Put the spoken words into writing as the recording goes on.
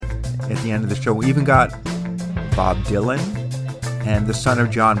at the end of the show. We even got Bob Dylan and the son of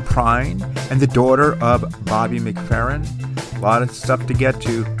John Prine and the daughter of Bobby McFerrin. A lot of stuff to get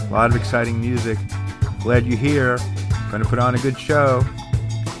to, a lot of exciting music. Glad you're here. Going to put on a good show.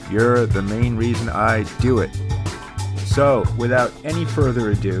 You're the main reason I do it. So, without any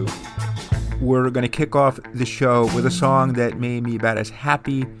further ado, we're going to kick off the show with a song that made me about as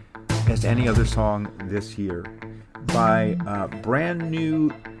happy as any other song this year, by a brand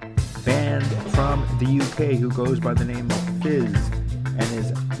new band from the UK who goes by the name of Fizz and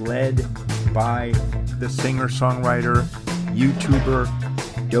is led by the singer-songwriter, YouTuber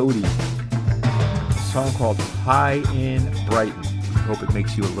Dodie. A song called High in Brighton. I hope it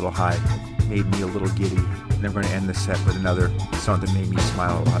makes you a little high. It made me a little giddy. And I'm going to end the set with another song that made me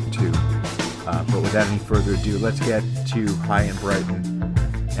smile a lot too. But without any further ado, let's get to High in Brighton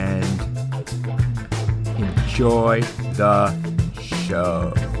and enjoy the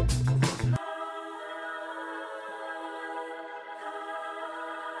show.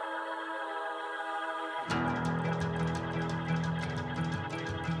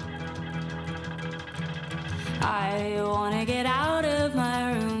 I wanna get out of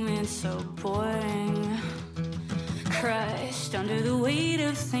my room, it's so boring. Crushed under the weight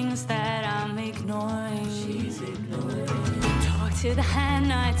of things that I'm ignoring. She's ignoring. Talk to the hand,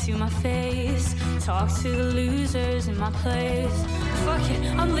 not to my face. Talk to the losers in my place. Fuck it,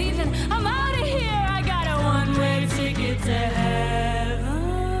 I'm leaving, I'm out of here. I got a one-way ticket to heaven.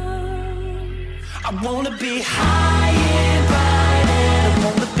 I wanna be high and bright. I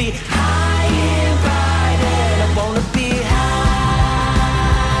wanna be high and bright. I wanna be high.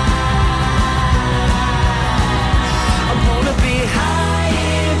 I wanna be high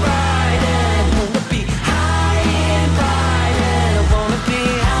and bright. I wanna be high and bright. I wanna be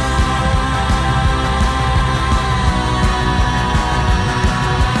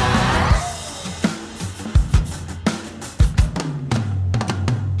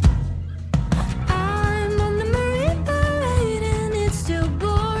I'm on the Marine Parade and it's still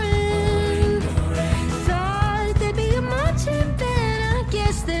boring. Thought there'd be a marching band, I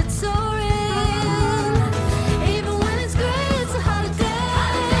guess that's soaring. Even when it's gray, it's a holiday.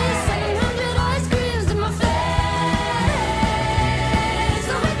 700 ice creams in my face.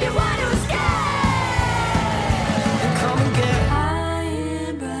 So if you want to escape, come and get high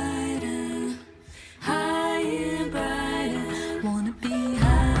and brighter, high and brighter. Wanna be high.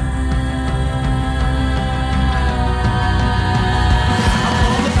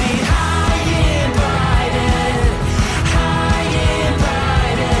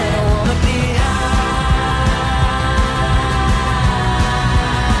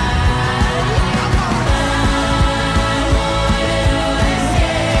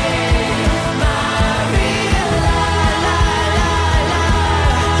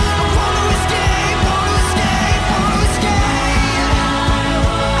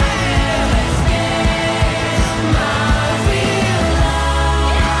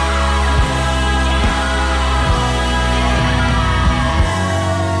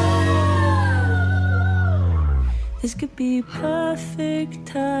 This could be perfect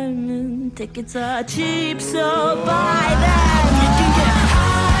timing. Tickets are cheap, so buy them. We can get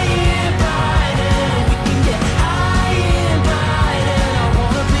high and brighter. We can get high and brighter. I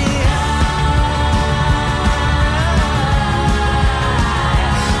wanna be high.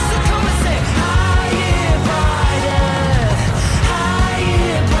 So come and say high and brighter. High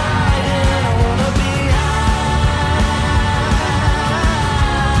and brighter. I wanna be high.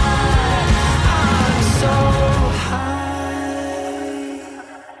 I'm so high.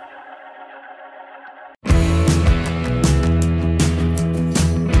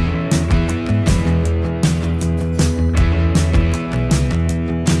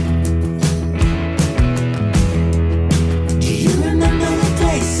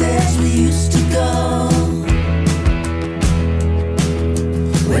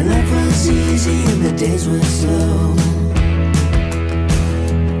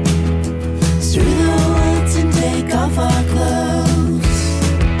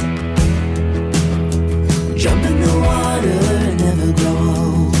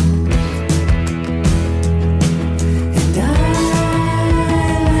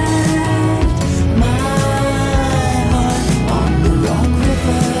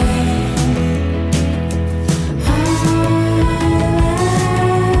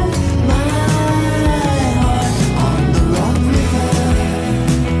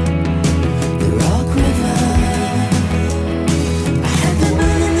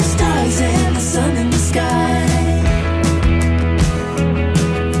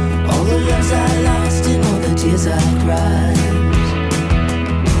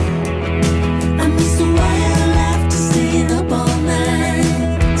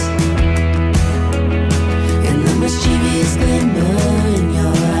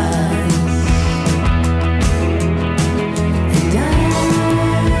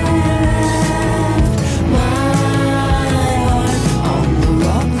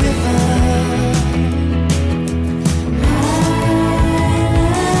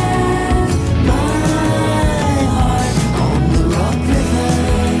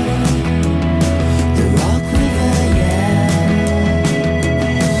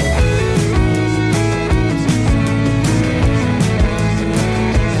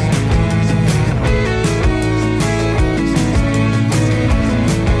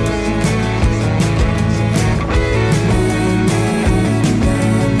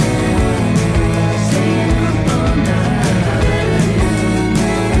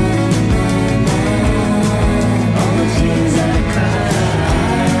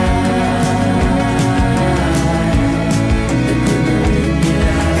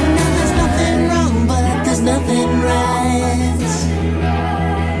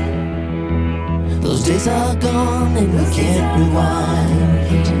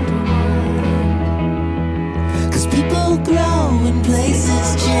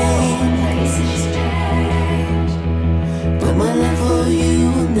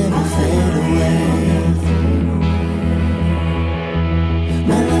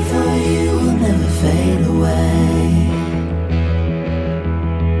 fade away.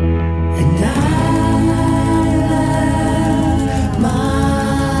 And I left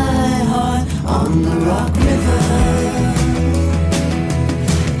my heart on the Rock River.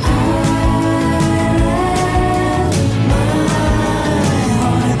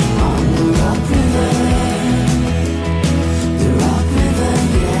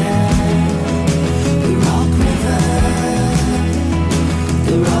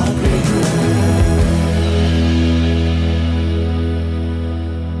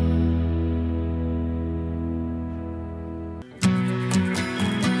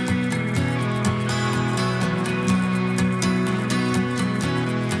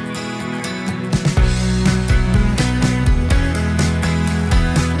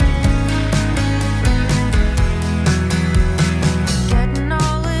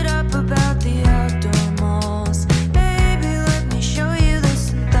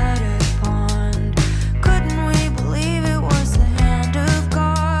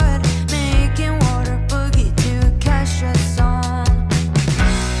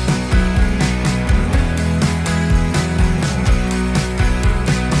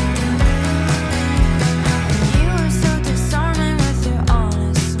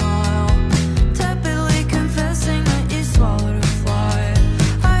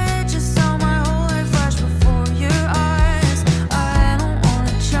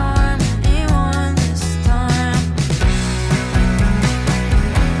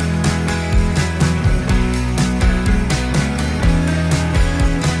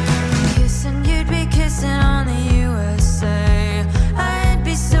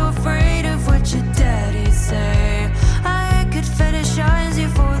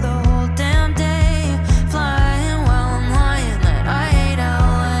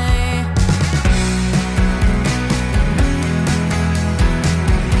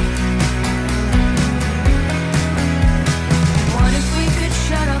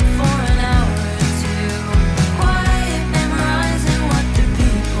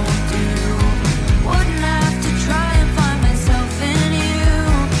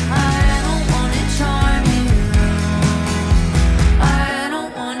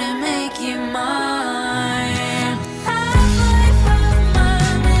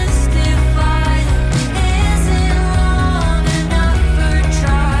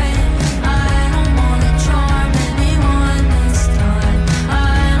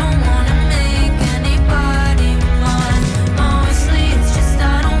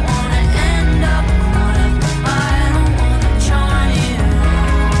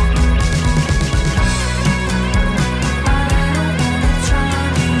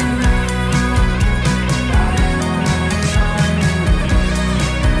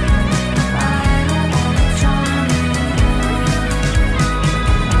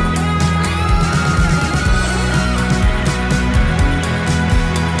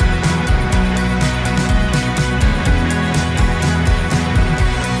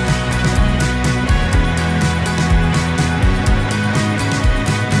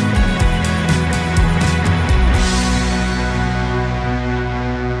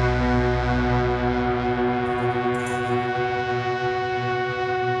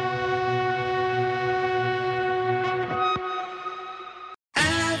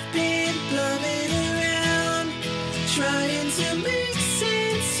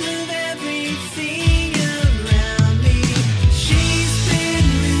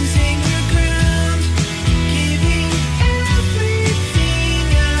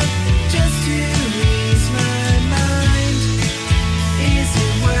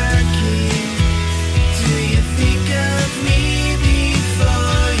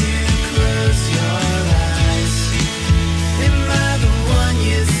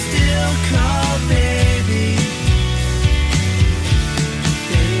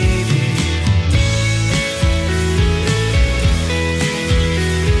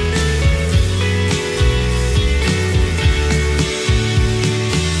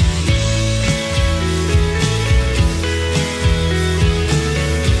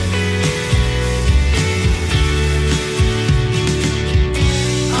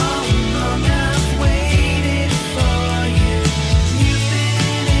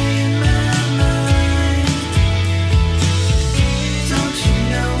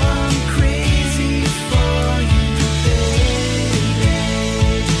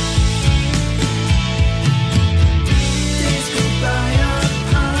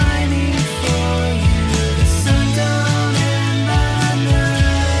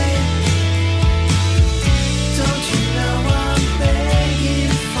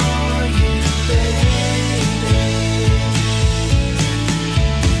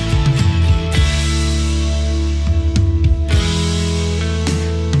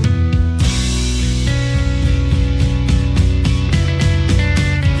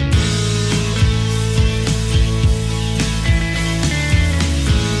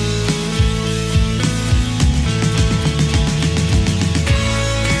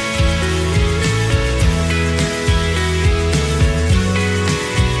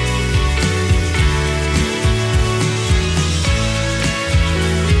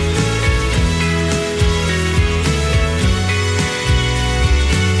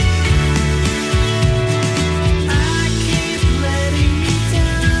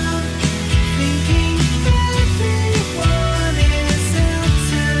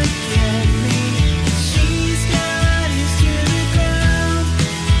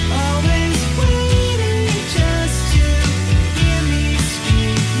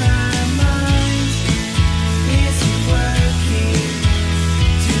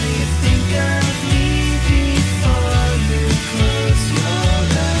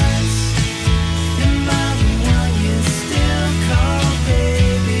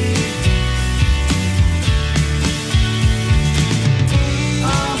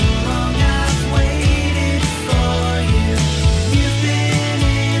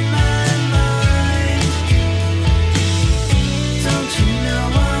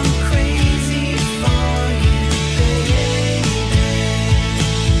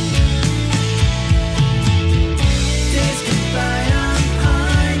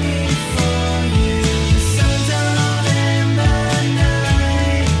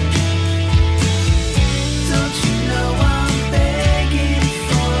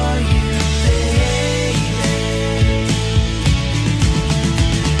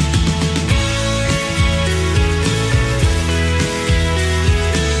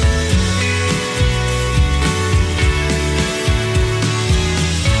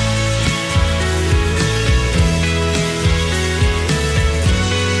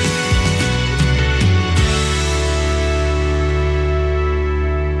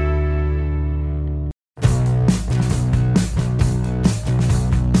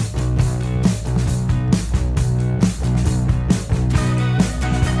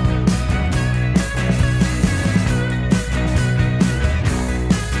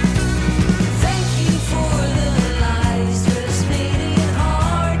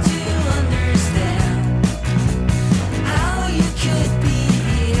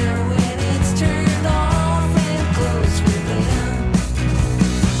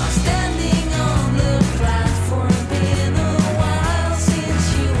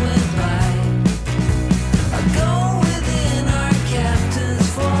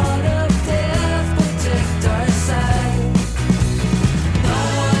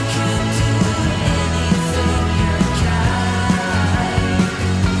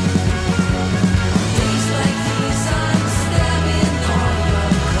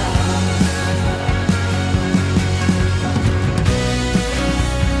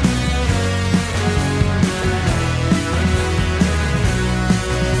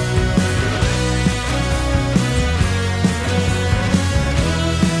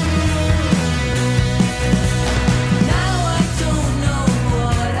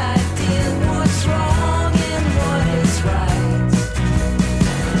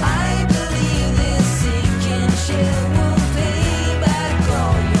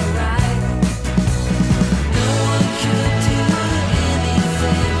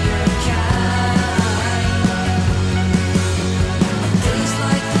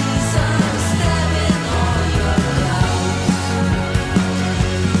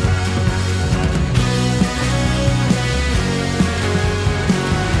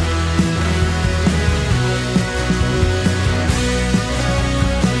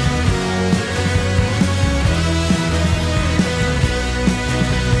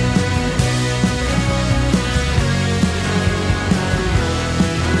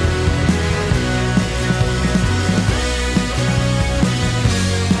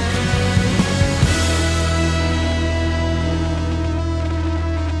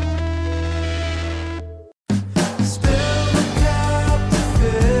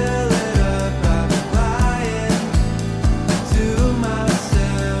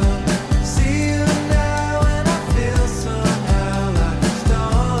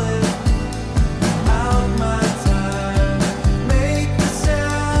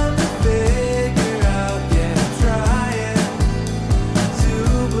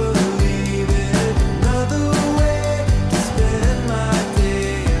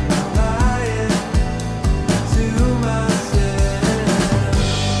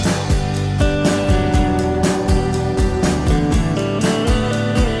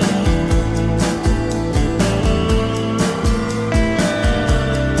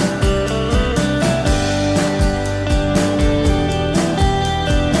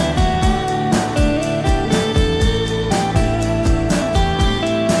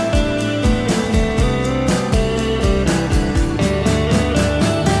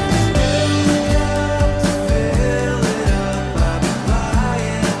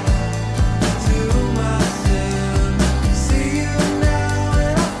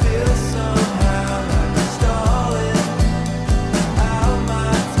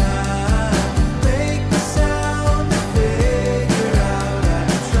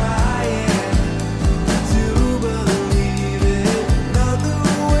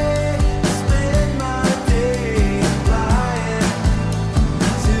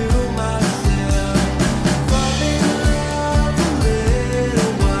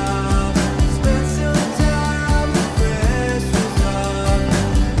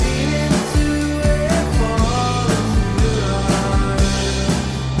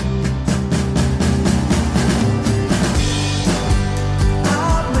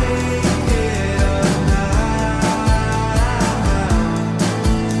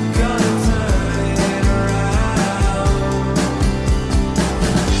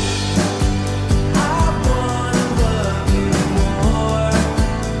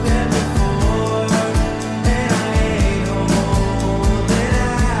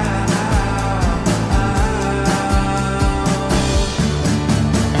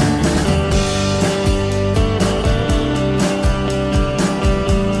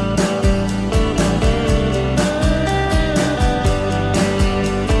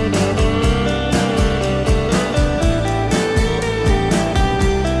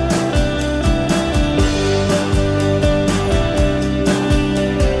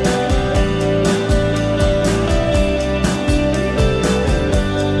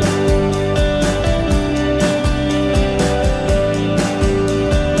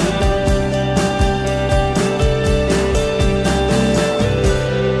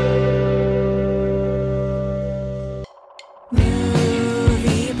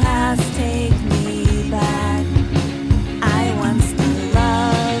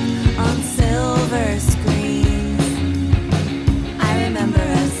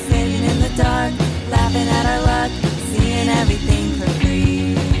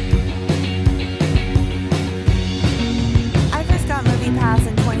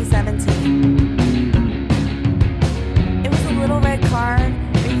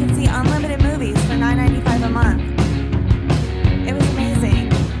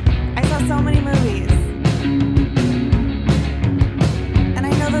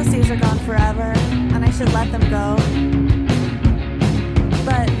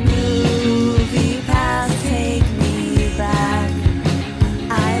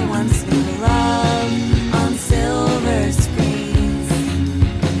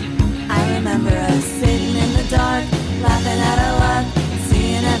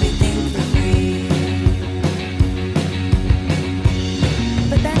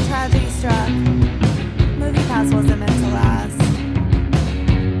 struck, MoviePass wasn't meant to last.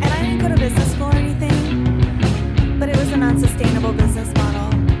 And I didn't go to business school or anything, but it was an unsustainable business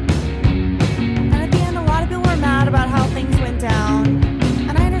model. And at the end, a lot of people were mad about how things went down,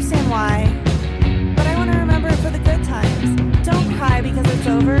 and I understand why. But I want to remember it for the good times. Don't cry because it's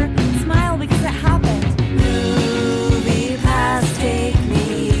over, smile because it happened. MoviePass, take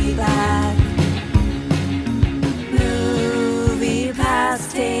me back.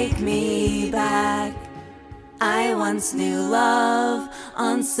 MoviePass, take me back. I once knew love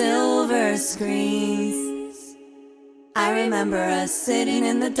on silver screens. I remember us sitting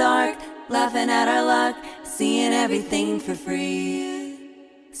in the dark, laughing at our luck, seeing everything for free.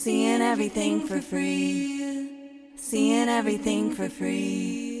 Seeing everything for free. Seeing everything for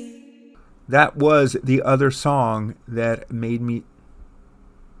free. That was the other song that made me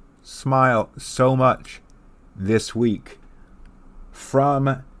smile so much this week.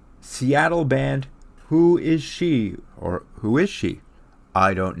 From Seattle band Who Is She? Or Who Is She?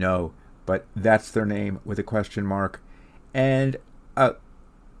 I don't know, but that's their name with a question mark. And a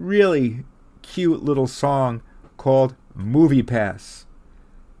really cute little song called MoviePass.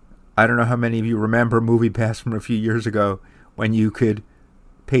 I don't know how many of you remember MoviePass from a few years ago when you could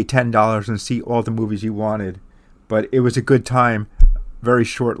pay $10 and see all the movies you wanted. But it was a good time, very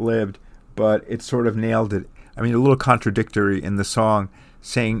short-lived, but it sort of nailed it. I mean, a little contradictory in the song,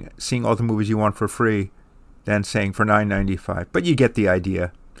 saying seeing all the movies you want for free, then saying for $9.95. But you get the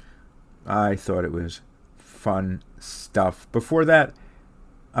idea. I thought it was fun stuff. Before that,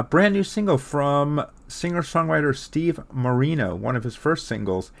 a brand new single from singer-songwriter Steve Marino, one of his first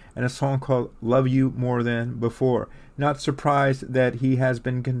singles, and a song called Love You More Than Before. Not surprised that he has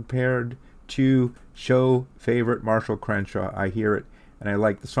been compared to show favorite Marshall Crenshaw. I hear it, and I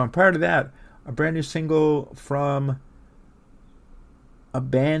like the song. Prior to that, a brand new single from a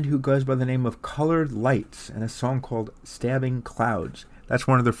band who goes by the name of Colored Lights, and a song called Stabbing Clouds. That's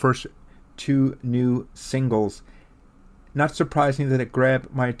one of their first two new singles. Not surprising that it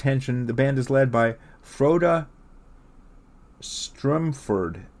grabbed my attention. The band is led by Rhoda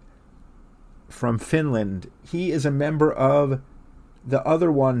Strömford from Finland. He is a member of the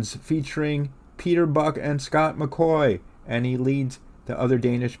other ones featuring Peter Buck and Scott McCoy, and he leads the other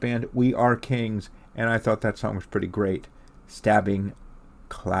Danish band We Are Kings, and I thought that song was pretty great. Stabbing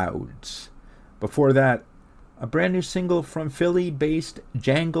Clouds. Before that, a brand new single from Philly-based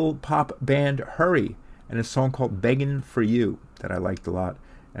jangle pop band Hurry, and a song called Beggin' For You that I liked a lot.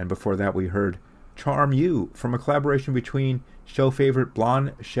 And before that, we heard Charm You from a collaboration between show favorite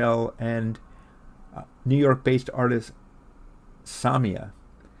Blondesherll and New York-based artist Samia.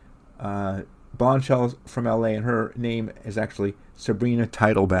 Blondesherll's from LA, and her name is actually Sabrina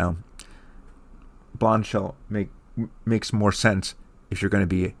Teitelbaum. Blondesherll makes more sense if you're going to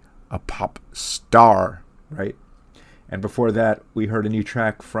be a pop star, right? And before that, we heard a new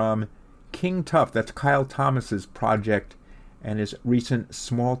track from King Tuff. That's Kyle Thomas's project and his recent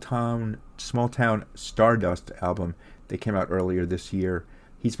Small Town Stardust album that came out earlier this year.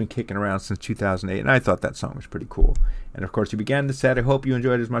 He's been kicking around since 2008, and I thought that song was pretty cool. And of course, you began the set. I hope you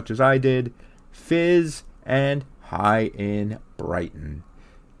enjoyed it as much as I did. Fizz and High in Brighton.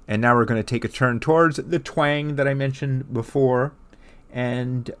 And now we're going to take a turn towards the twang that I mentioned before.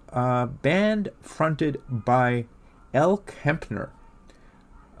 And a band fronted by Elle Kempner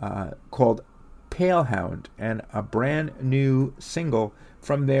called Palehound, and a brand new single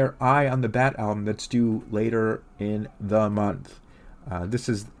from their Eye on the Bat album that's due later in the month. This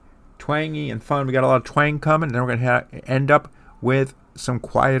is twangy and fun. We got a lot of twang coming, and then we're going to end up with some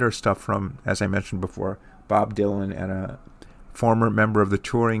quieter stuff from, as I mentioned before, Bob Dylan and a former member of the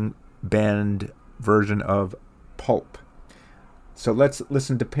touring band version of Pulp. So let's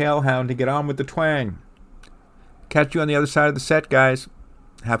listen to Palehound to get on with the twang. Catch you on the other side of the set, guys.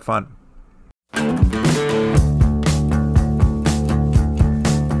 Have fun.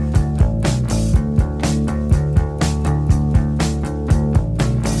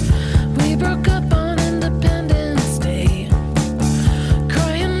 We broke up on Independence Day,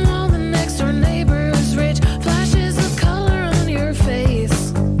 crying while the next door neighbor was rich. Flashes of color on your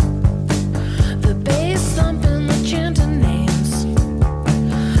face, the bass thumping, the chanting names.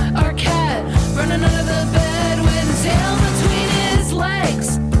 Our cat running under the bed with his tail between his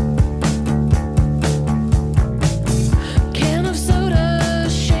legs.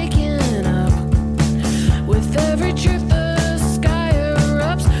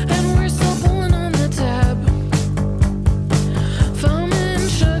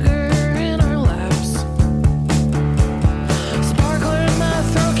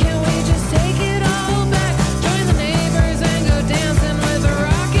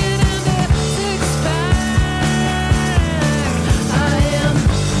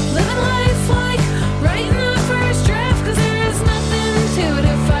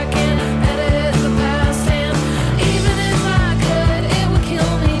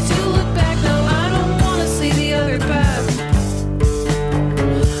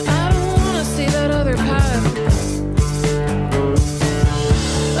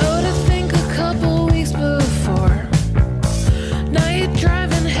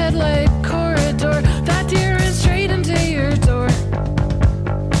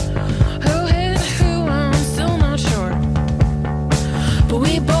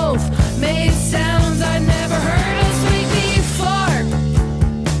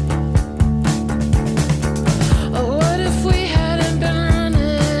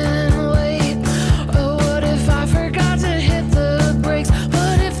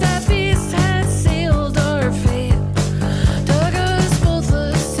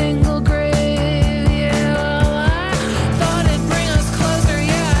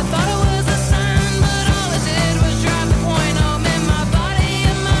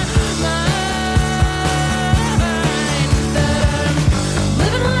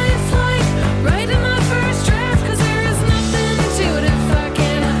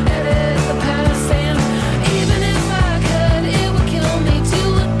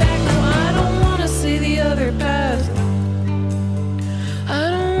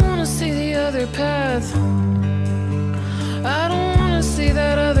 other path. I don't wanna see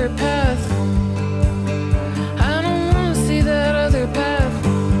that other path. I don't wanna see that other path.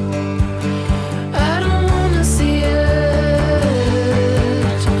 I don't wanna see it.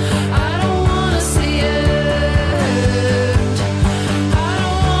 I don't wanna see it. I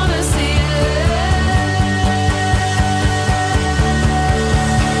don't wanna see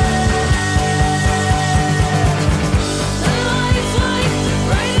Life's like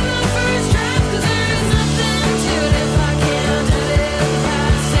writing the first draft, 'cause there is nothing to it if I can't live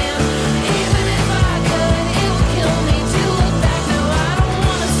past him. Even if I could, it would kill me to look back. No, I don't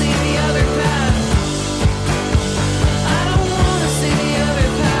wanna see the other path. I don't wanna see the other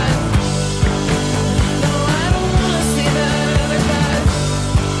path. No, I don't wanna see that other path.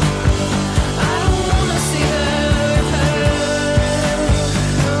 I don't wanna see that other path.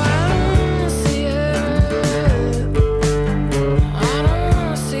 No, I don't wanna see it. I don't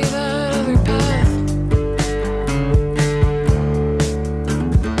wanna see that other path.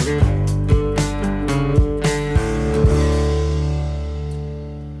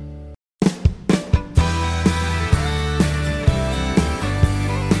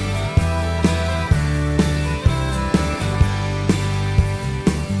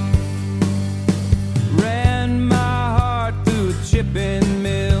 Ran my heart through a chipping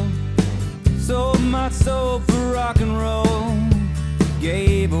mill, sold my soul for rock and roll,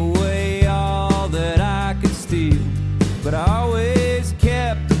 gave away all that I could steal, but I always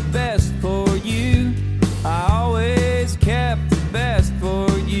kept the best for you. I always kept the best for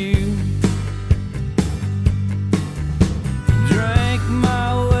you. Drank my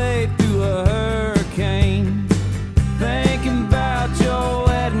way through a hurricane, thinking about your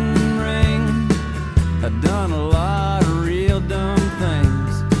wedding ring. I've done a lot of real dumb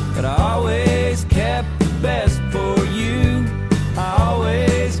things, but I always kept the best for you. I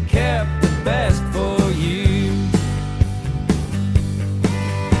always kept the best for you.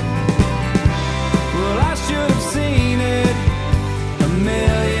 Well, I should have seen it a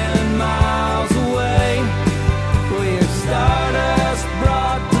million miles away. We're stardust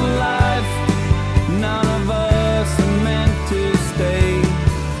brought to life. None of us are meant to stay.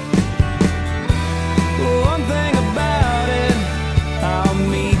 One thing about it, I'll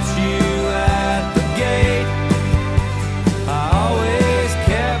meet you at the gate. I always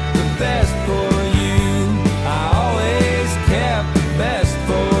kept the best for you. I always kept the best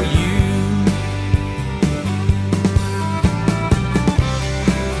for you.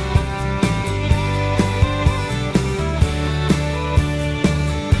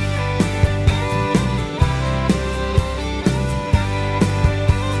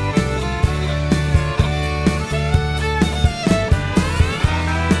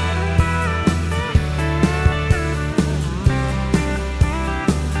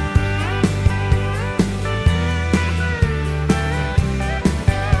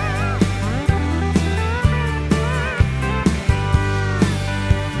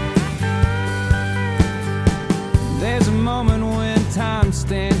 There's a moment when time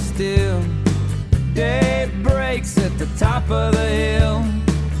stands still. Day breaks at the top of the hill.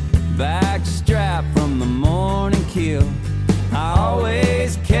 Backstrap from the morning kill. I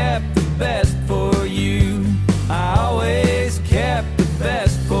always kept the best for you. I always kept the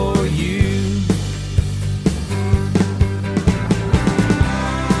best for you.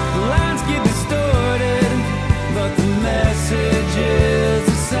 The lines get distorted, but the message is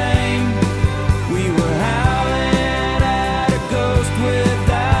the same. We were howling at a ghost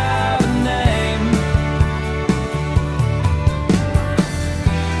without a name.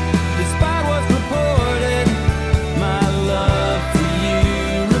 Despite what's reported, my love for you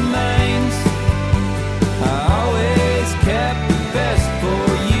remains. I always kept the best for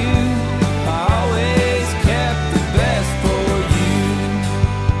you. I always kept the best for you.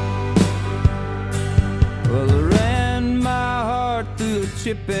 Well, I ran my heart through a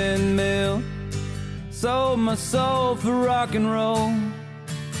chipping mill, sold my soul for rock and roll,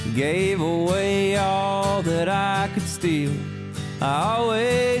 gave away all that I could steal. I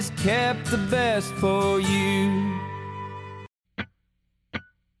always kept the best for you.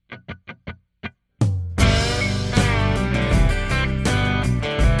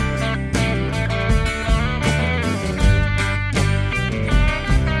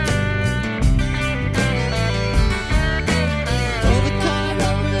 Pull the car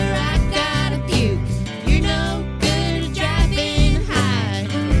over, I gotta puke. You're no good at driving high.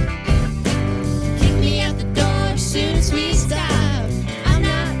 Kick me out the door as soon as we stop. I'm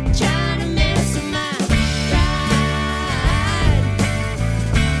not trying to mess with my ride.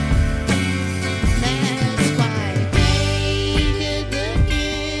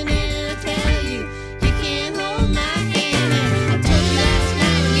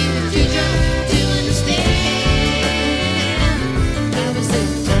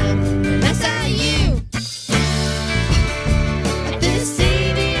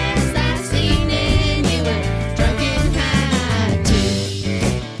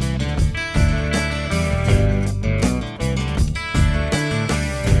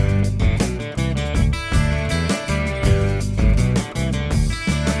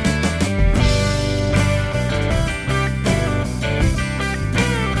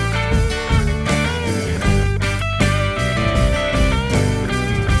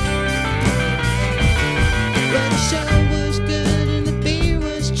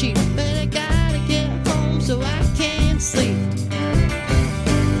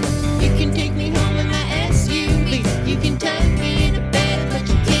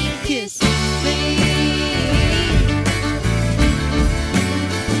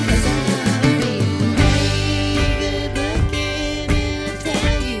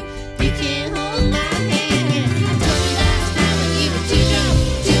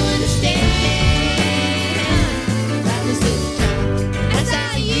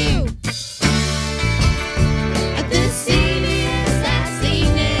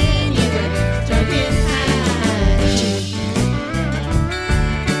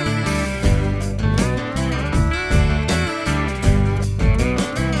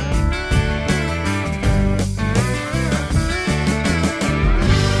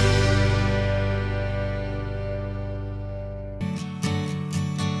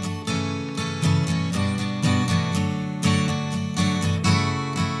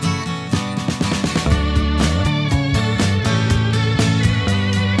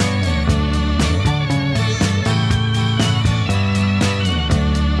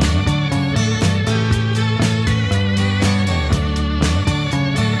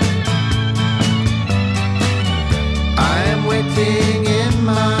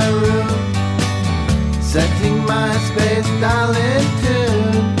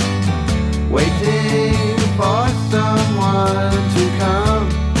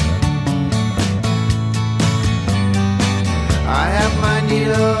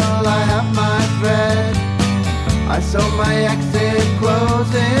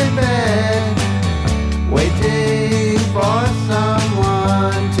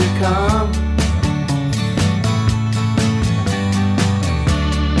 come.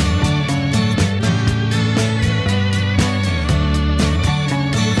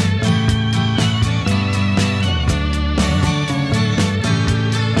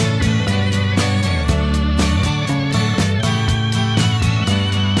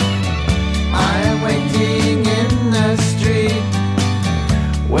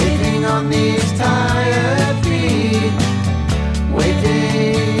 On these tired feet,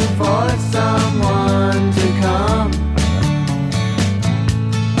 waiting for someone to come.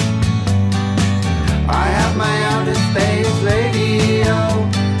 I have my outer space radio.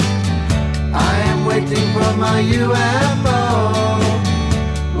 I am waiting for my UFO,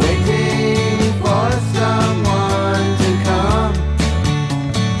 waiting for someone to come.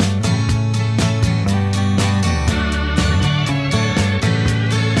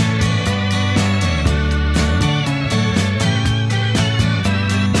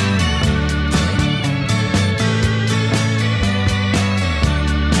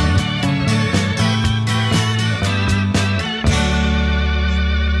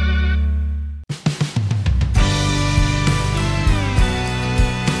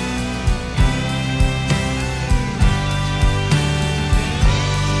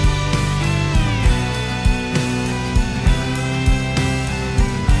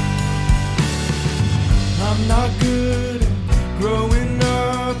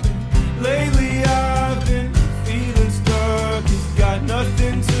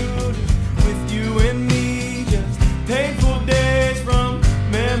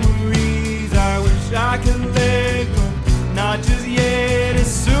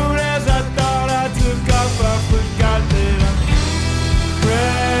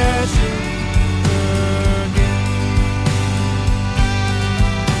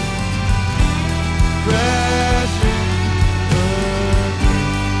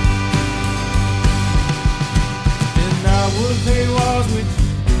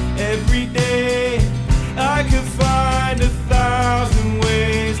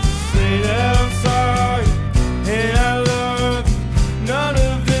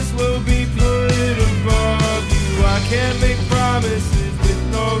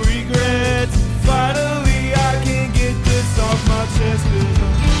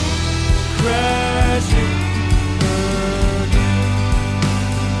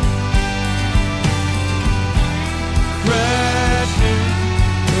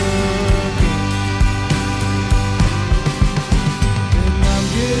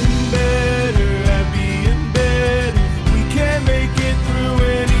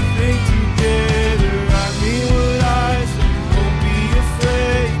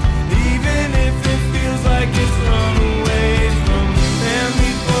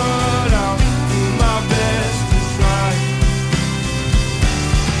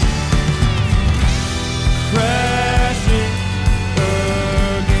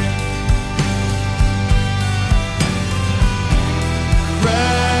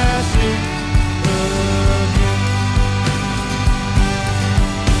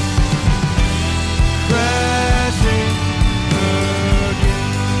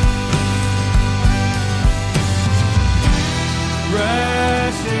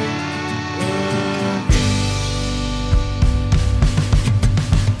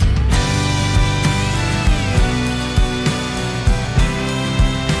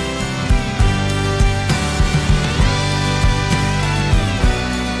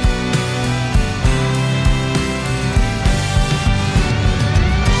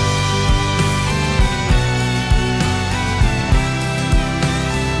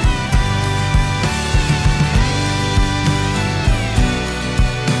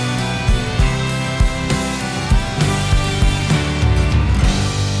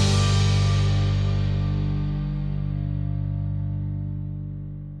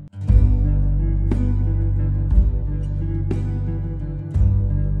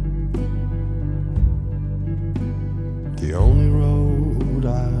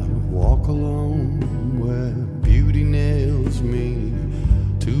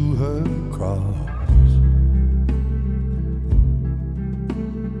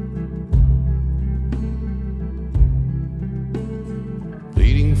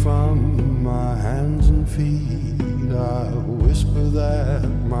 From my hands and feet, I whisper that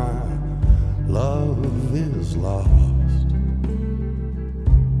my love is lost.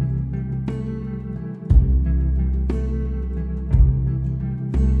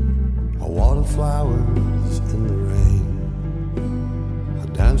 I water flowers in the rain. I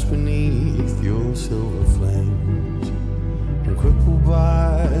dance beneath your silver flames. I'm crippled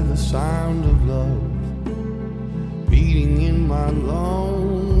by the sound of love beating in my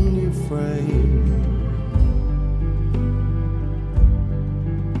lonely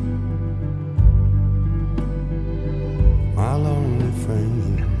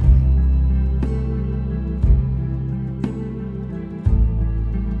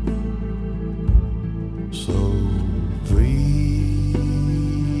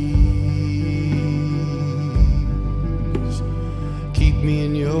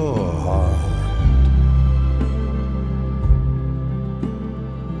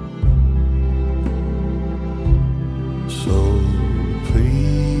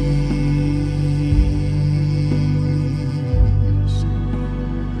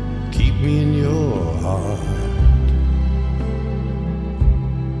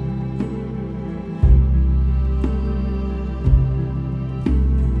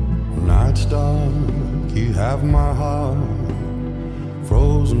have my heart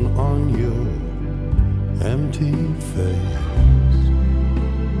frozen on your empty face.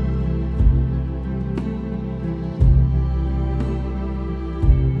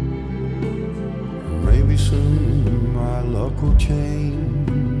 Maybe soon my luck will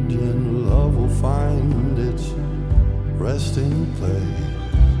change and love will find its resting place.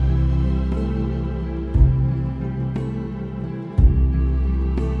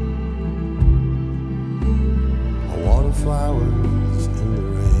 Flowers in the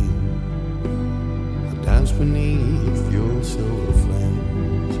rain, I dance beneath your silver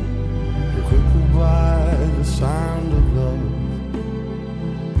flames, and crippled by the sound of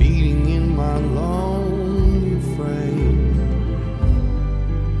love beating in my lonely frame.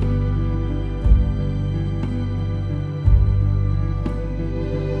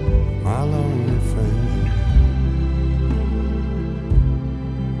 My lonely frame.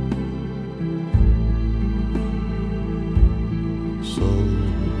 So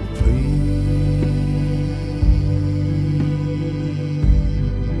please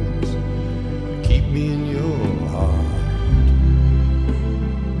keep me in your heart.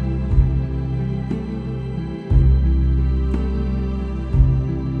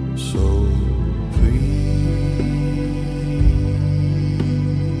 So please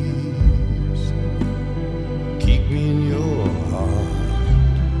keep me in your heart.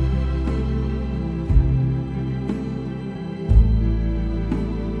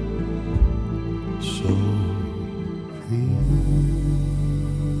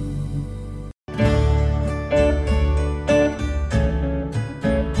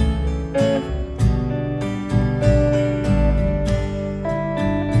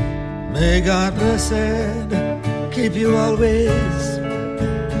 May God blessed keep you always.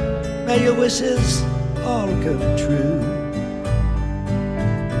 May your wishes all come true.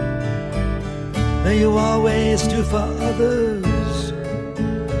 May you always do for others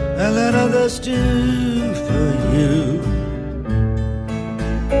and let others do for you.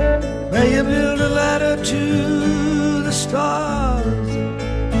 May you build a ladder to the stars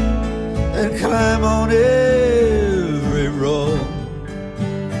and climb on every road.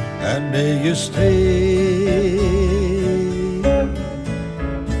 And may you stay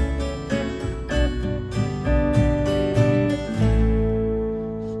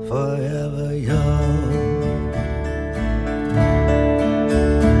forever young.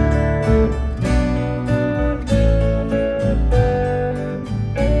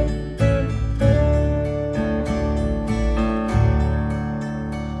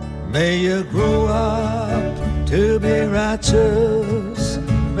 May you grow up to be righteous.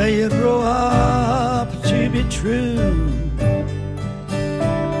 May you grow up to be true.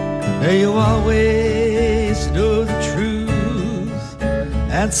 May you always know the truth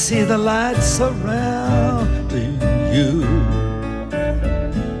and see the light surrounding you.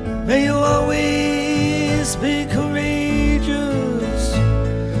 May you always be courageous,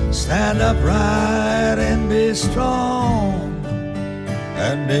 stand upright and be strong,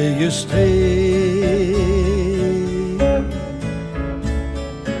 and may you stay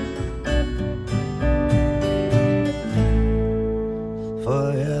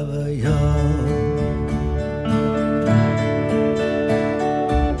forever young.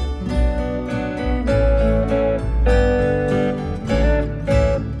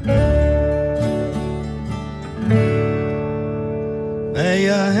 May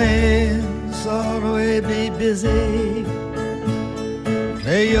your hands always be busy.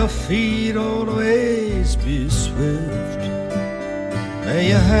 May your feet always be swift. May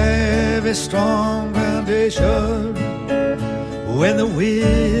you have a strong foundation when the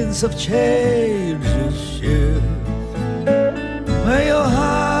winds of change shift. May your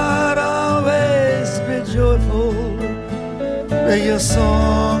heart always be joyful. May your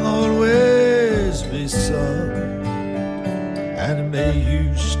song always be sung. And may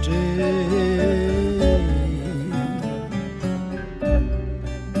you stay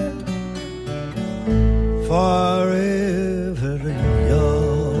forever young.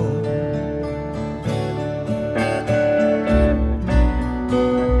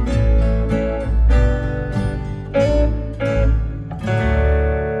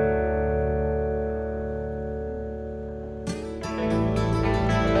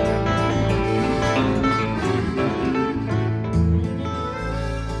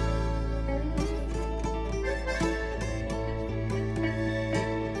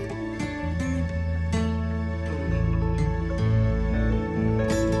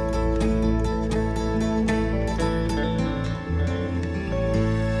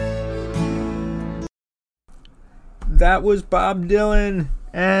 That was Bob Dylan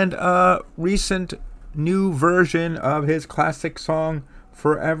and a recent new version of his classic song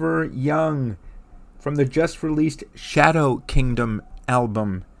Forever Young from the just released Shadow Kingdom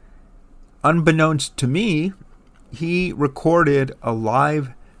album. Unbeknownst to me, he recorded a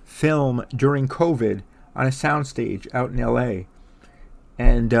live film during COVID on a soundstage out in LA,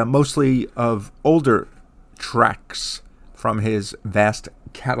 and mostly of older tracks from his vast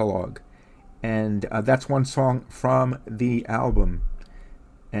catalog. And that's one song from the album,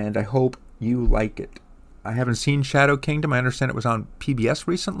 and I hope you like it. I haven't seen Shadow Kingdom. I understand it was on PBS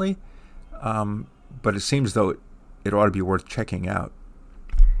recently, but it seems though it ought to be worth checking out.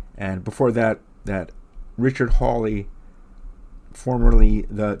 And before that Richard Hawley, formerly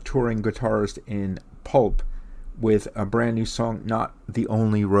the touring guitarist in Pulp, with a brand new song, Not the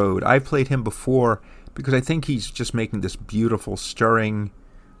Only Road. I've played him before because I think he's just making this beautiful, stirring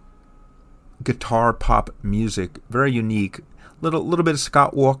guitar pop music, very unique. Little bit of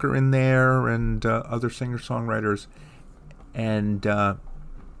Scott Walker in there and other singer-songwriters, and I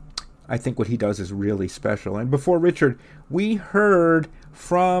think what he does is really special. And before Richard, we heard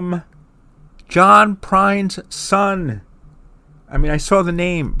from John Prine's son. I mean, I saw the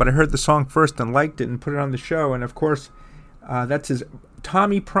name, but I heard the song first and liked it and put it on the show. And of course, that's his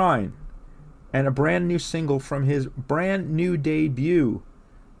Tommy Prine, and a brand new single from his brand new debut,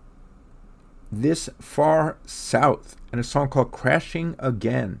 This Far South, and a song called Crashing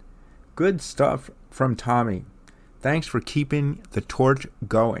Again. Good stuff from Tommy. Thanks for keeping the torch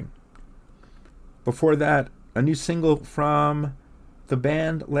going. Before that, a new single from the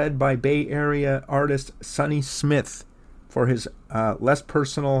band led by Bay Area artist Sonny Smith for his less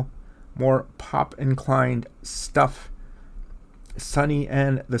personal, more pop-inclined stuff. Sonny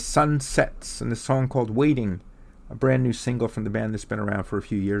and the Sunsets, and the song called Waiting, a brand new single from the band that's been around for a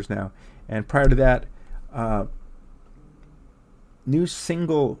few years now. And prior to that, new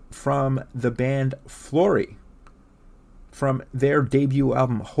single from the band Florry from their debut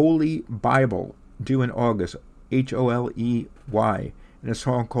album Holy Bible, due in August, Holey, and a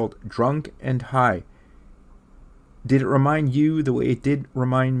song called Drunk and High. Did it remind you the way it did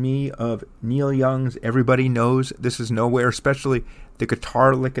remind me of Neil Young's Everybody Knows This Is Nowhere, especially the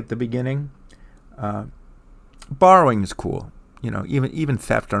guitar lick at the beginning? Borrowing is cool, even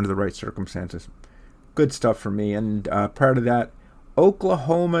theft under the right circumstances. Good stuff for me. And prior to that,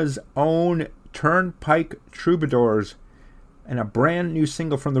 Oklahoma's own Turnpike Troubadours, and a brand new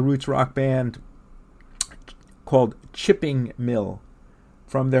single from the roots rock band called Chipping Mill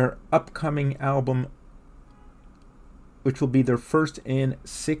from their upcoming album, which will be their first in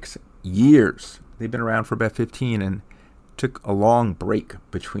 6 years. They've been around for about 15 and took a long break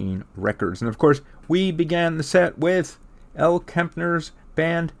between records. And of course, we began the set with Elle Kempner's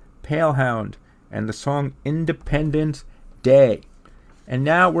band Palehound and the song Independence Day. And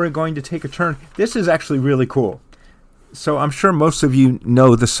now we're going to take a turn. This is actually really cool. So I'm sure most of you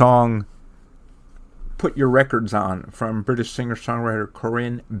know the song Put Your Records On from British singer-songwriter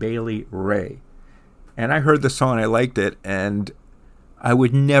Corinne Bailey Ray. And I heard the song, I liked it, and I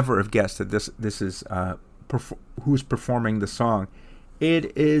would never have guessed that this is who's performing the song.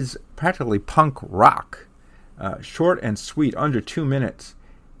 It is practically punk rock, short and sweet, under 2 minutes,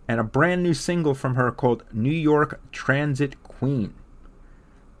 and a brand new single from her called New York Transit Queen.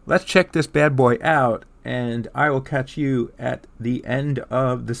 Let's check this bad boy out, and I will catch you at the end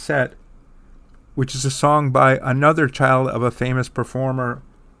of the set, which is a song by another child of a famous performer,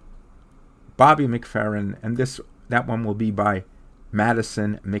 Bobby McFerrin, and that one will be by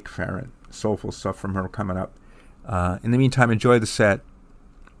Madison McFerrin. Soulful stuff from her coming up. In the meantime, enjoy the set,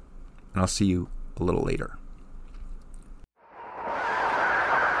 and I'll see you a little later.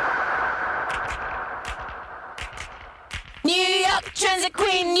 New York Transit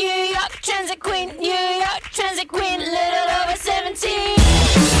Queen, New York Transit Queen, New York Transit Queen, little over 17.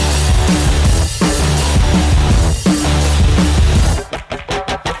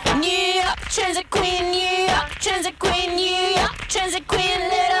 Transit Queen, New York Transit Queen, New York Transit Queen,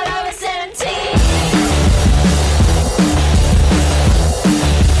 little over 17.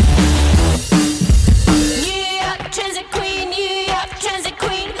 New York Transit Queen, New York Transit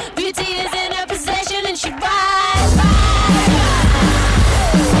Queen, beauty is in her possession and she rides by.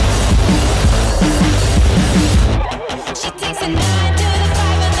 She takes a 9 to the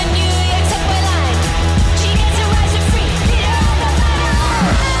 5 of the New York subway line. She gets her rides for free, beat her up the line.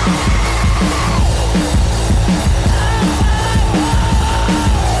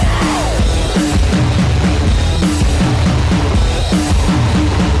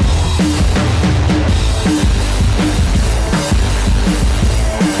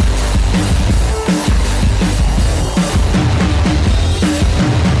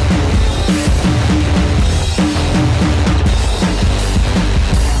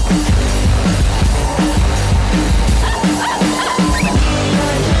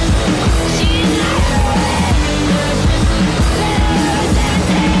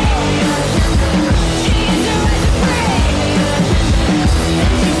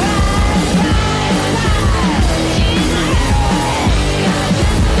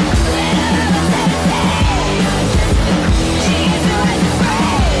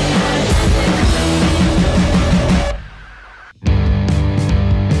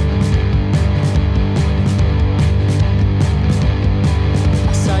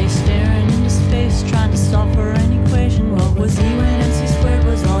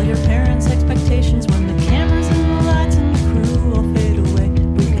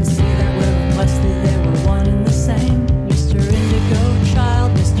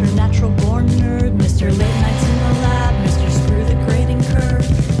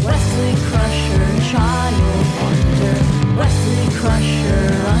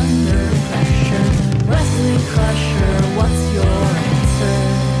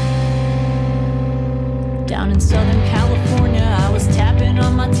 Southern California. I was tapping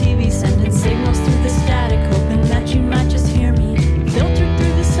on my TV, sending signals through the static, hoping that you might just hear me. Filtered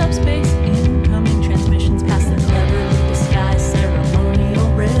through the subspace, incoming transmissions past the cleverly disguised ceremonial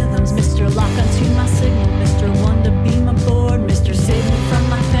rhythms. Mr. Lock onto my signal, Mr. One to be my board, Mr. Save me from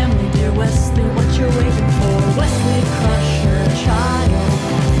my family, dear Wesley, what you're waiting for? Wesley Crusher, child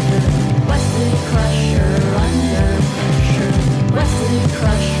wonder, Wesley Crusher, under pressure, Wesley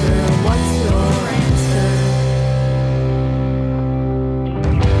Crusher, what's your answer?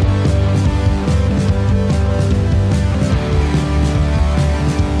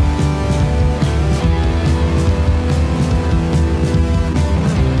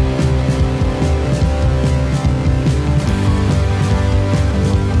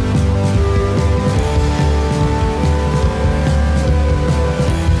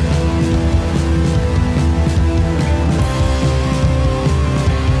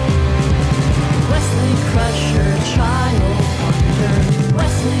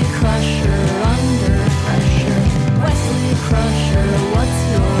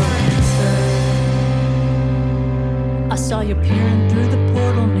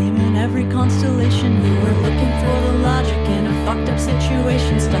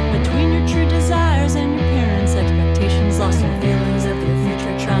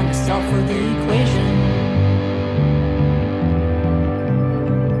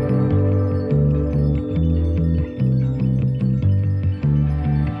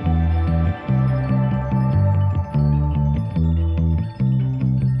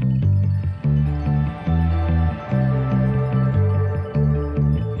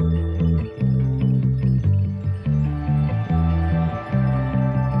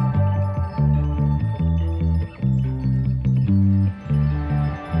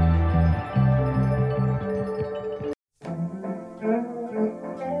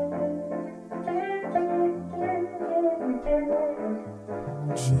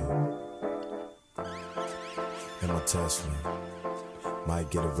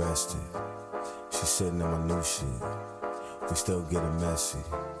 Get arrested. She sitting in my new shit. We still getting messy.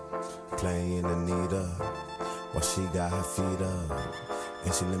 Playing Anita while she got her feet up.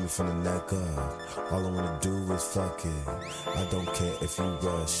 And she let me from the neck up. All I wanna do is fuck it. I don't care if you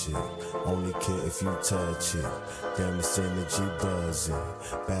rush it. Only care if you touch it. Damn, it's energy buzzing.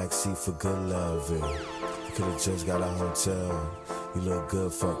 Backseat for good loving. You could've just got a hotel. You look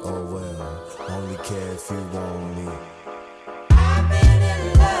good, fuck, oh well. Only care if you want me.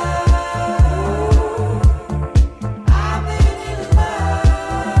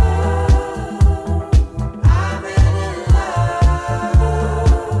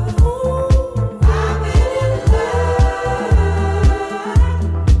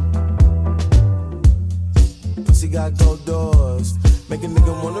 Got gold doors, make a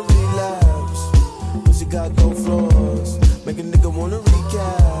nigga wanna relapse. Pussy got gold floors, make a nigga wanna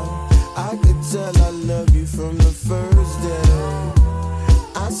recap. I could tell I love you from the first day.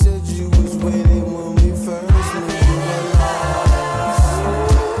 I said you was waiting when we first knew you were lost.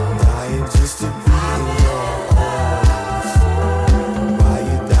 Dying just to be in your arms. Buy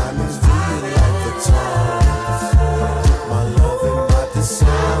your diamonds, do you like the tongues? My love ain't about to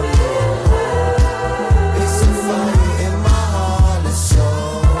sound good.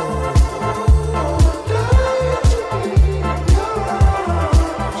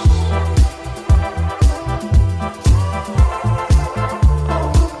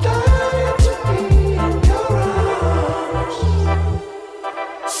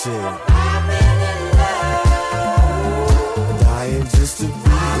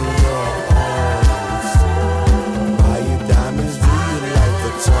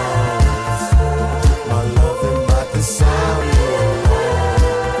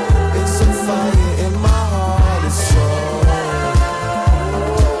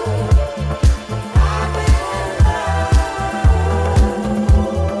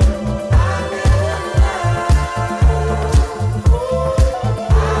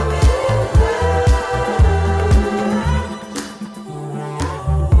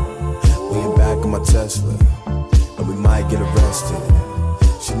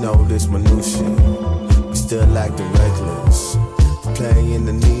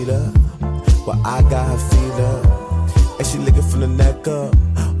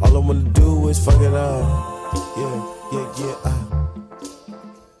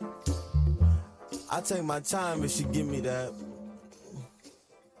 Take my time if she give me that.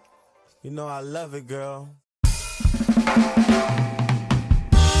 You know I love it, girl.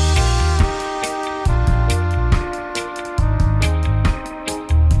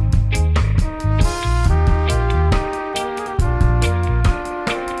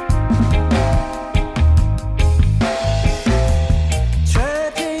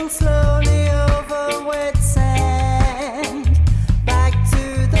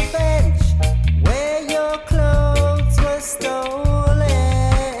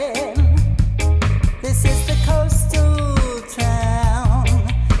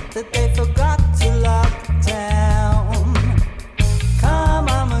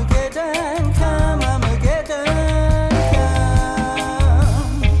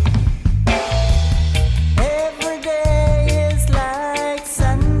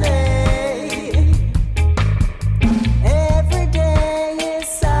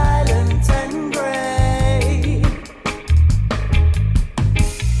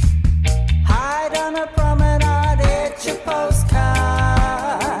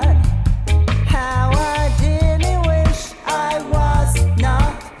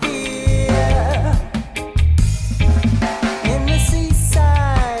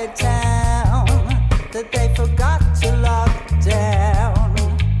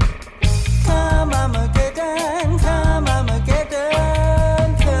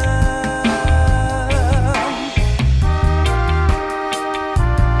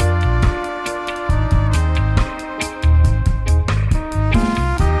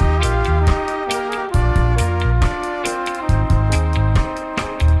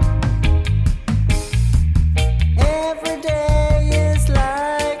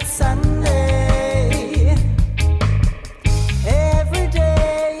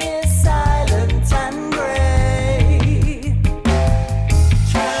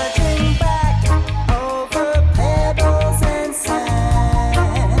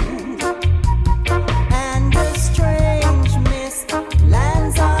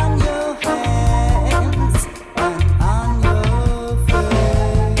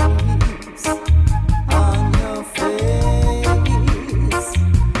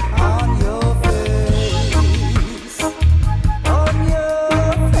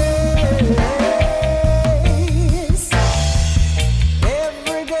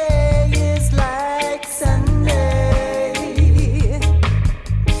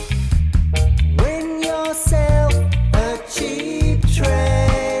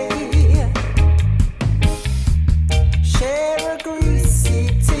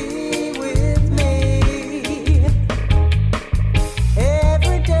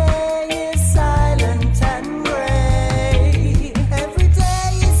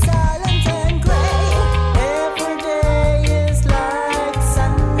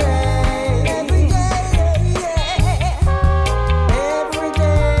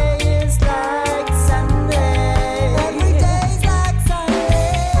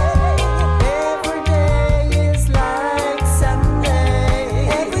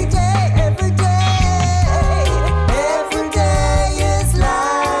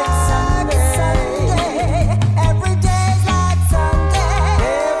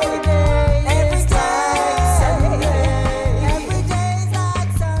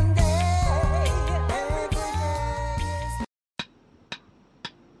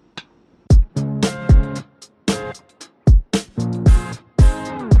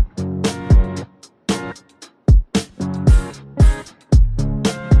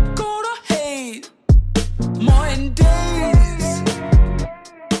 Gonna hate morning days.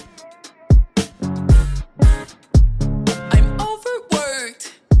 I'm overworked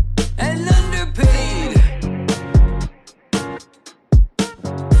and underpaid.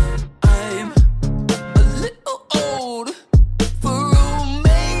 I'm a little old for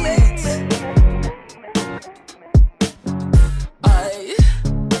roommates. I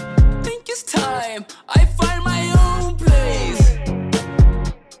think it's time I find my own place.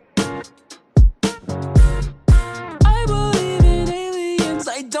 I believe in aliens,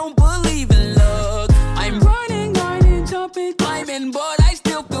 I don't believe in luck. I'm running, hiding, jumping, climbing, but I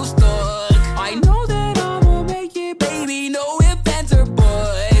still feel stuck. I know that I'ma make it, baby, no ifs, ands, or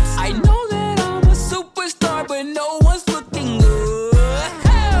buts. I know that I'm a superstar, but no one's looking good.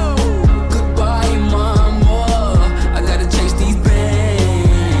 Hell, goodbye, mama. I gotta chase these bands.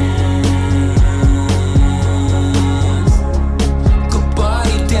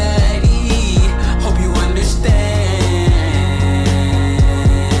 Goodbye, daddy. Hope you understand.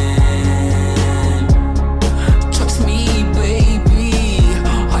 Trust me, baby.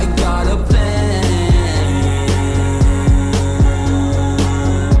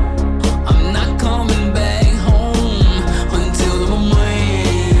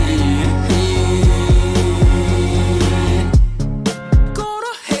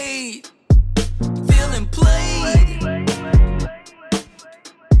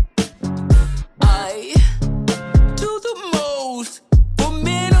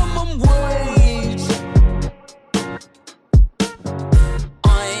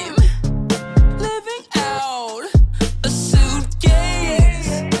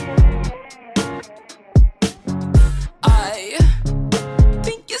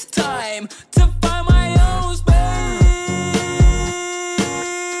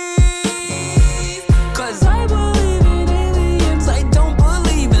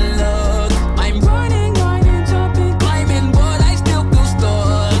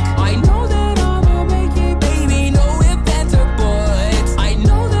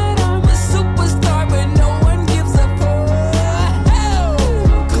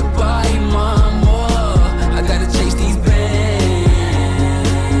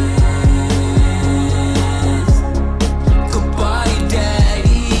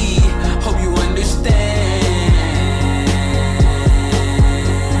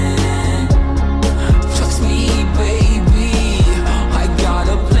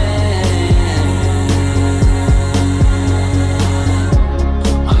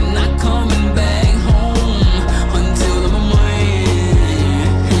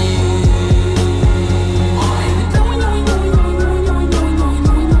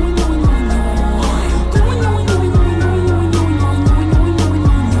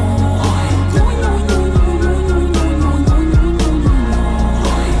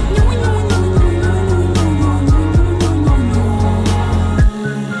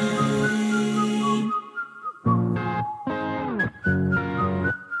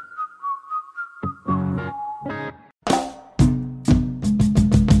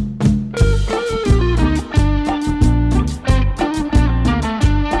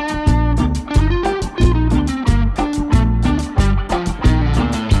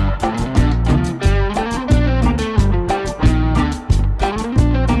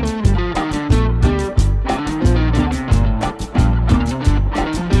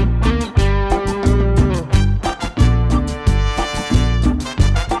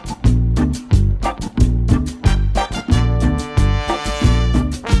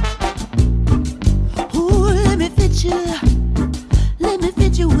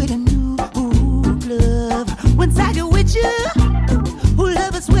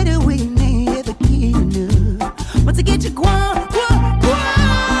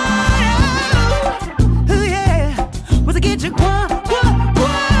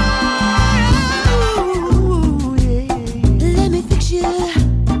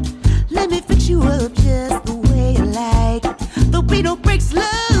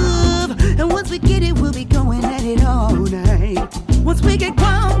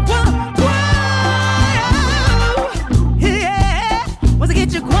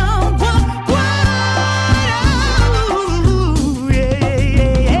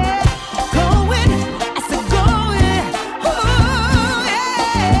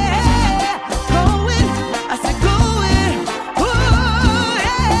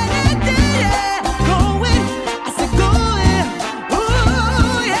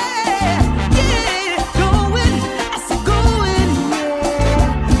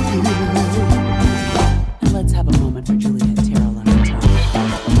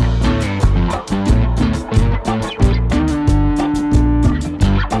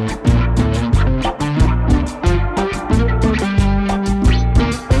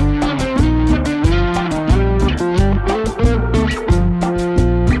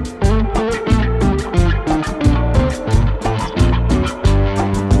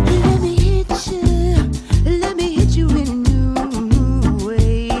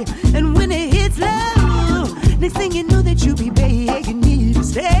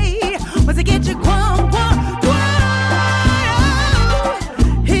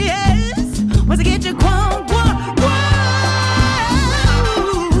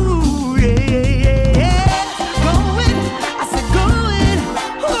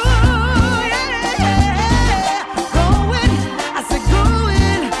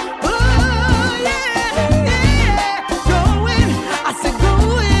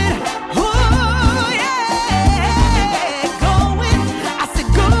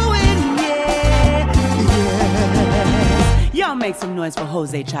 noise for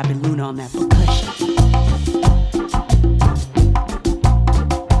Jose chopping Luna on that percussion.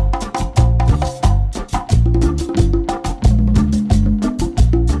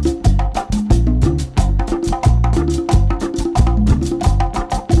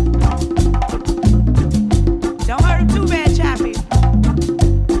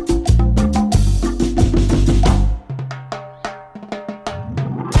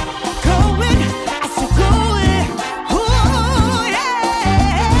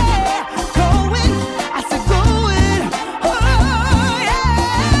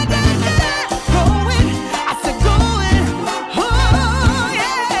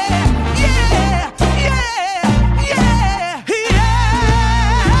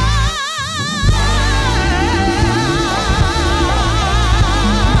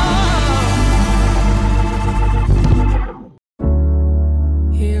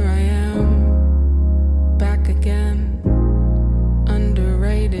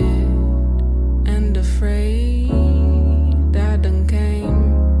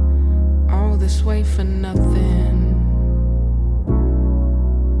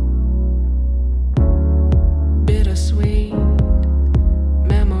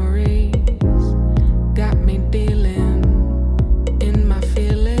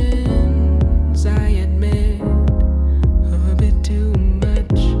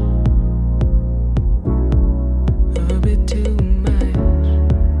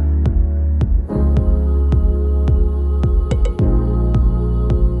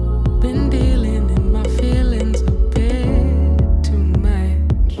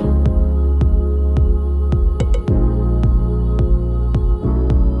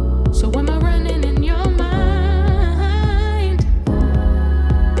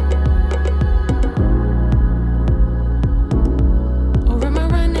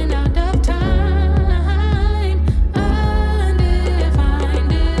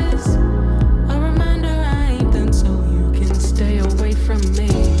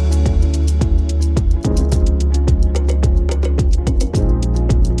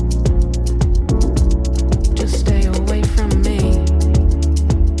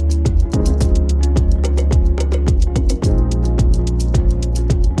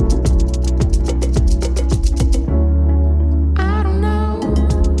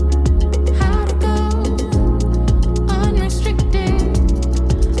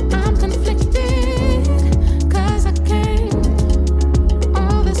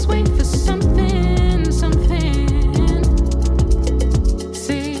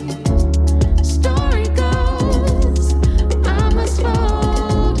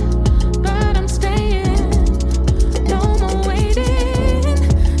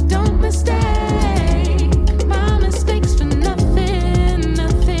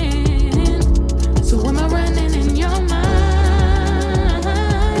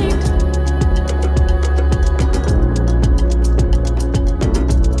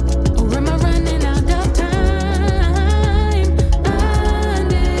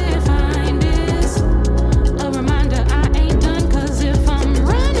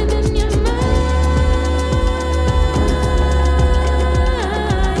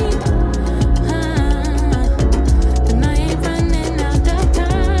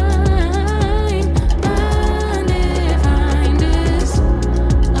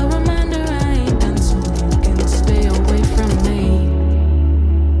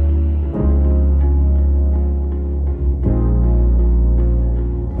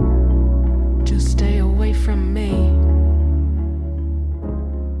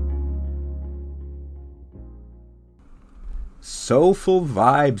 Soulful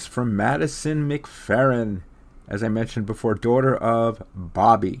vibes from Madison McFerrin, as I mentioned before, daughter of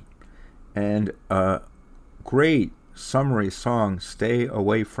Bobby. And a great summary song, Stay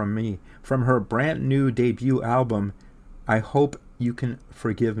Away From Me, from her brand new debut album, I Hope You Can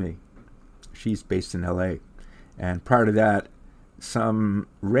Forgive Me. She's based in LA. And prior to that, some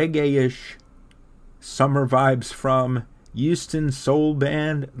reggae-ish summer vibes from Houston soul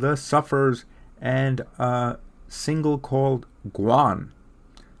band The Suffers, and a single called GWAN.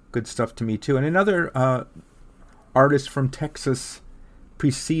 Good stuff to me too. And another artist from Texas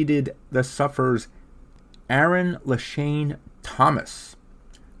preceded The Suffers, Aaron Lashane Thomas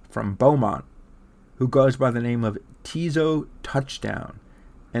from Beaumont, who goes by the name of Teezo Touchdown,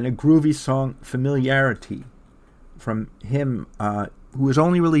 and a groovy song, Familiarity, from him, who has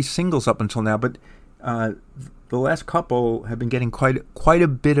only released singles up until now, but the last couple have been getting quite a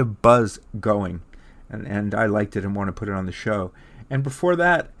bit of buzz going, and I liked it and want to put it on the show. And before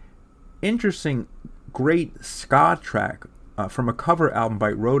that, interesting, great ska track from a cover album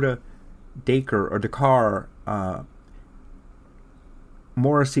by Rhoda Dakar,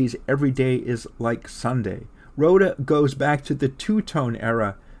 Morrissey's Every Day is Like Sunday. Rhoda goes back to the two-tone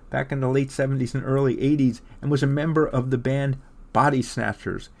era, back in the late 70s and early 80s, and was a member of the band Body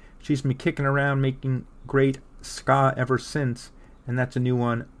Snatchers. She's been kicking around making great ska ever since, and that's a new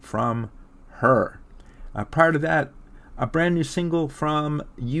one from her. Prior to that, a brand new single from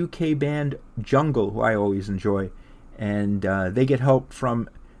UK band Jungle, who I always enjoy, and they get help from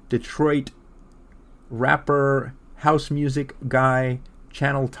Detroit rapper, house music guy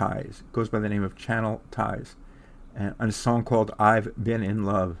Channel Ties. Goes by the name of Channel Ties, and a song called I've Been in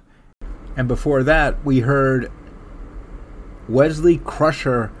Love. And before that, we heard Wesley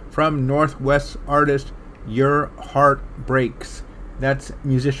Crusher from Northwest artist Your Heart Breaks. That's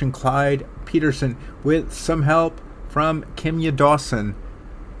musician Clyde Peterson with some help from Kimya Dawson,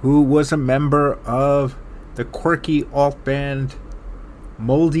 who was a member of the quirky alt band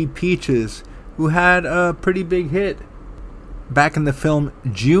Moldy Peaches, who had a pretty big hit back in the film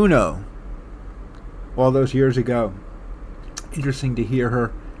Juno all those years ago. Interesting to hear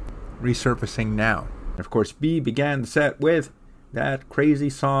her resurfacing now. Of course, B began the set with that crazy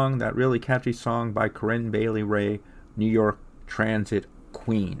song, that really catchy song by Corinne Bailey Rae, New York Transit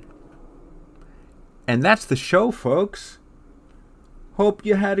Queen. And that's the show, folks. Hope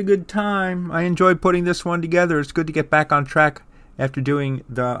you had a good time. I enjoyed putting this one together. It's good to get back on track after doing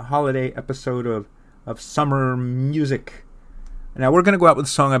the holiday episode of Summer Music. Now, we're going to go out with a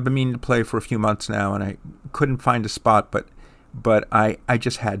song I've been meaning to play for a few months now, and I couldn't find a spot, but I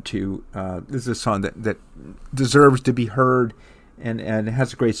just had to. This is a song that deserves to be heard, and it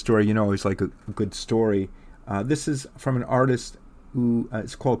has a great story. You know, always like a good story. This is from an artist who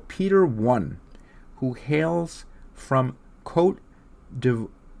is called Peter One, who hails from Côte d'Ivoire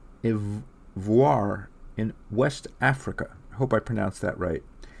in West Africa. I hope I pronounced that right.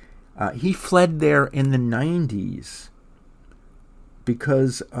 He fled there in the 90s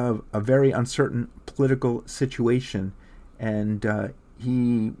because of a very uncertain political situation, and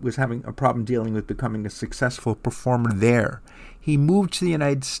he was having a problem dealing with becoming a successful performer there. He moved to the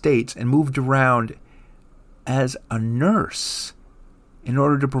United States and moved around as a nurse in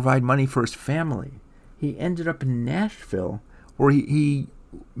order to provide money for his family. He ended up in Nashville, where he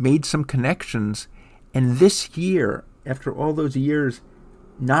made some connections, and this year, after all those years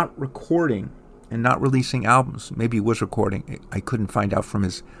not recording and not releasing albums, maybe he was recording, I couldn't find out from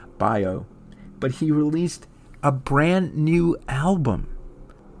his bio, but he released a brand new album,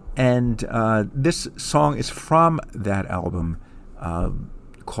 and this song is from that album,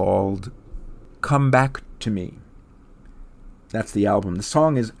 called Come Back to Me. That's the album. The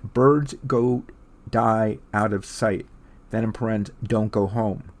song is Birds Go Die Out of Sight, then in parentheses, Don't Go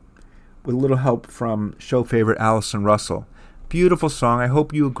Home, with a little help from show favorite Allison Russell. Beautiful song. I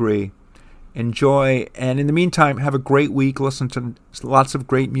hope you agree. Enjoy, and in the meantime, have a great week. Listen to lots of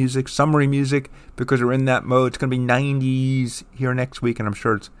great music, summery music, because we're in that mode. It's going to be 90s here next week, and I'm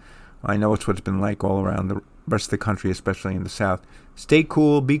sure I know it's what it's been like all around the rest of the country, especially in the South. Stay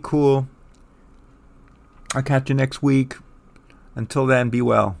cool, be cool. I'll catch you next week. Until then, be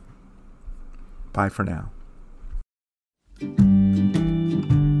well. Bye for now.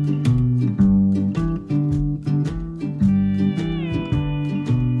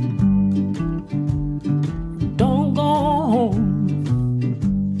 Don't go home.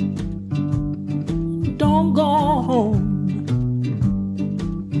 Don't go home.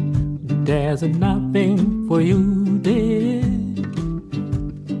 There's nothing for you there.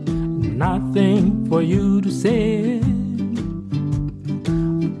 Nothing for you to say.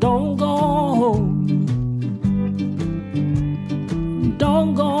 Don't go home.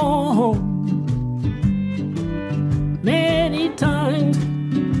 Don't go home. Many times,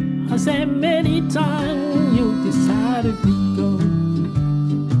 I said many times, you decided to go.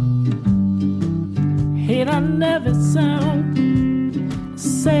 Hate I never sound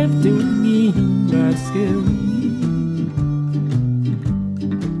safe to me, but scary.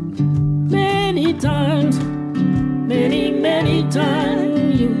 Many times, many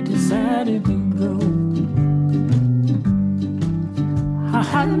times, you decided to go. I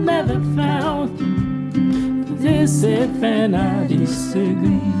had never found this if and I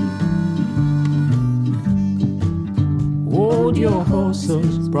disagree. Hold your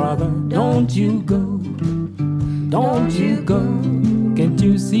horses, brother, don't you go. Don't you go, can't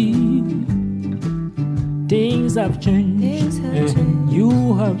you see? Things have changed, and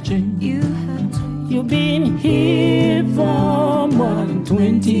you have changed. You've been here for more than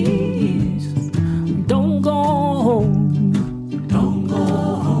 20 years. Don't go home. Don't go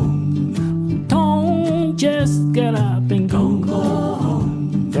home. Don't just get up and go. Don't go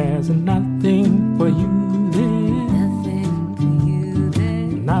home. There's nothing for you there. Nothing for you there.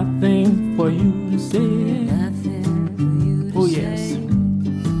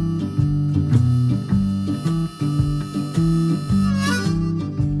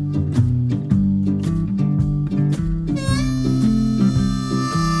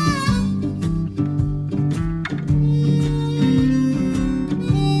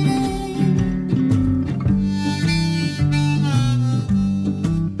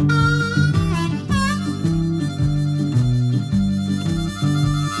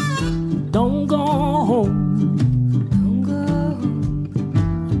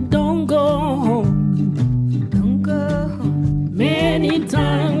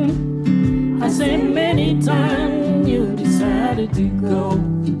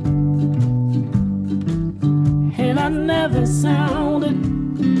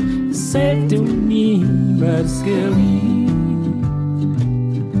 safe to me, but scary.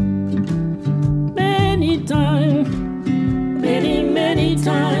 Many times, many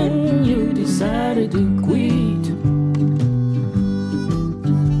times you decided to quit.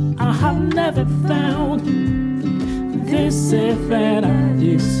 I have never found this safe and I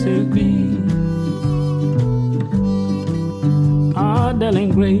disagree. Our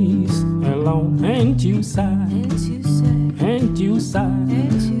darling Grace, alone, ain't you sad? Ain't you sad?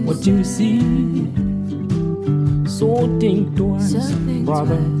 What you see? So think twice,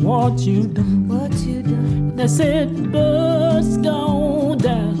 brother, what you done? They said birds go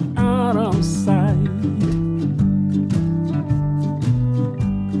down out of sight.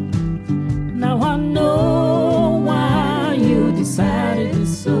 Now I know why you decided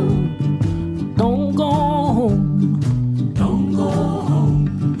so. Don't go home. Don't go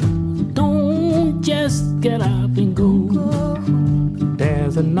home. Don't just get up and go.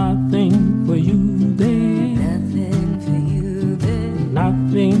 There's nothing for you there. Nothing for you there.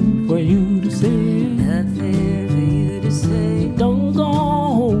 Nothing for you to say. Nothing for you to say. Don't go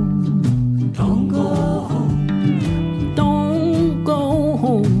home. Don't go home. Don't go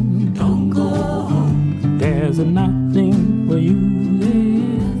home. Don't go home. There's nothing for you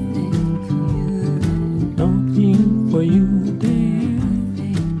there. Nothing for you there.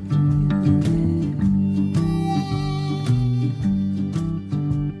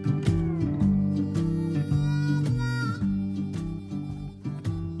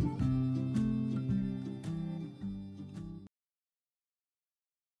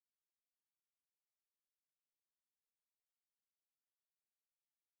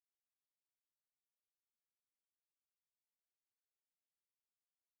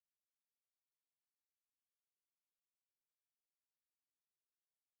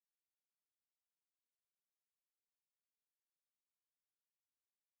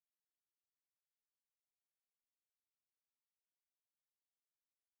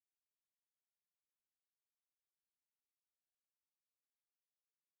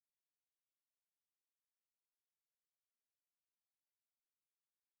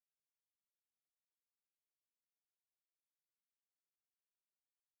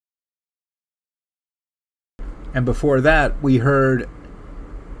 And before that, we heard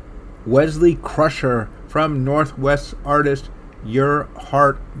Wesley Crusher from Northwest artist Your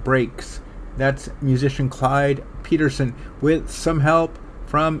Heart Breaks. That's musician Clyde Peterson with some help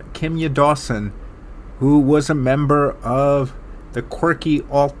from Kimya Dawson, who was a member of the quirky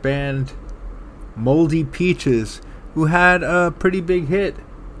alt band Moldy Peaches, who had a pretty big hit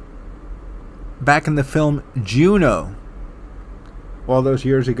back in the film Juno all those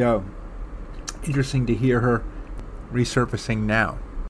years ago. Interesting to hear her resurfacing now.